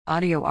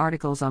Audio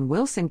articles on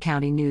Wilson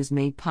County News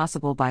made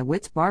possible by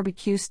Witt's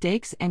Barbecue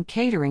Steaks and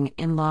Catering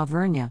in La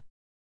Vernia.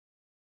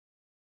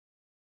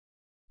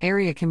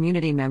 Area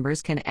community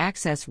members can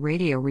access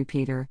radio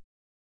repeater.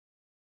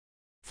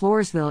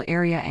 Floresville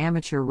area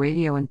amateur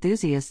radio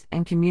enthusiasts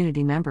and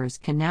community members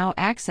can now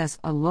access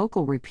a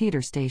local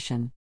repeater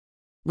station.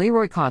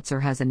 Leroy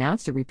Kotzer has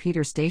announced a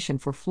repeater station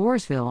for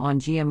Floresville on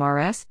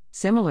GMRS,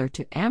 similar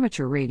to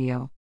amateur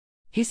radio.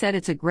 He said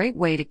it's a great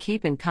way to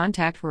keep in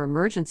contact for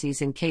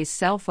emergencies in case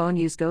cell phone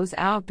use goes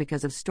out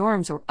because of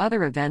storms or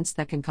other events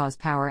that can cause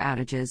power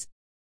outages.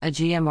 A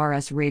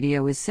GMRS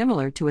radio is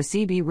similar to a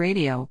CB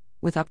radio,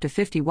 with up to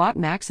 50-watt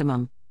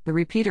maximum. The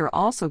repeater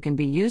also can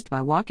be used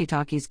by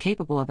walkie-talkies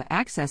capable of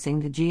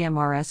accessing the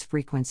GMRS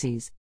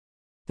frequencies.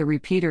 The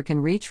repeater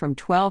can reach from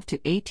 12 to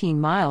 18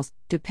 miles,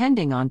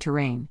 depending on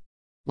terrain.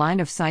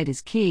 Line of sight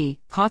is key,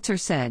 Kotzer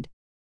said.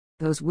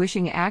 Those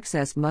wishing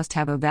access must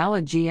have a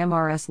valid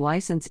GMRS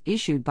license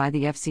issued by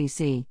the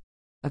FCC.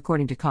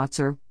 According to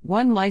Kotzer,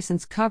 one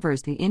license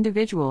covers the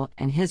individual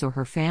and his or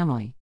her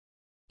family.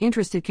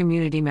 Interested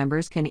community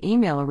members can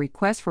email a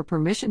request for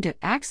permission to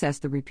access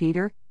the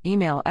repeater,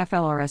 email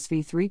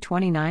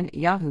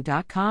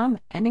flrsv329@yahoo.com,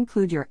 and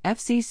include your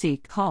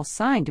FCC call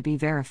sign to be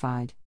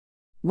verified.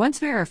 Once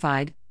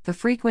verified, the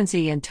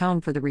frequency and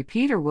tone for the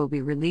repeater will be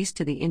released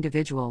to the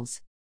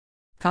individuals.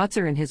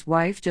 Kotzer and his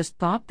wife just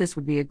thought this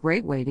would be a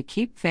great way to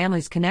keep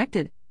families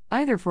connected,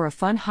 either for a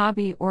fun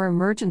hobby or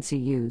emergency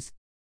use.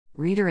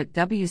 Reader at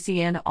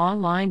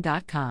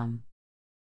WCNonline.com.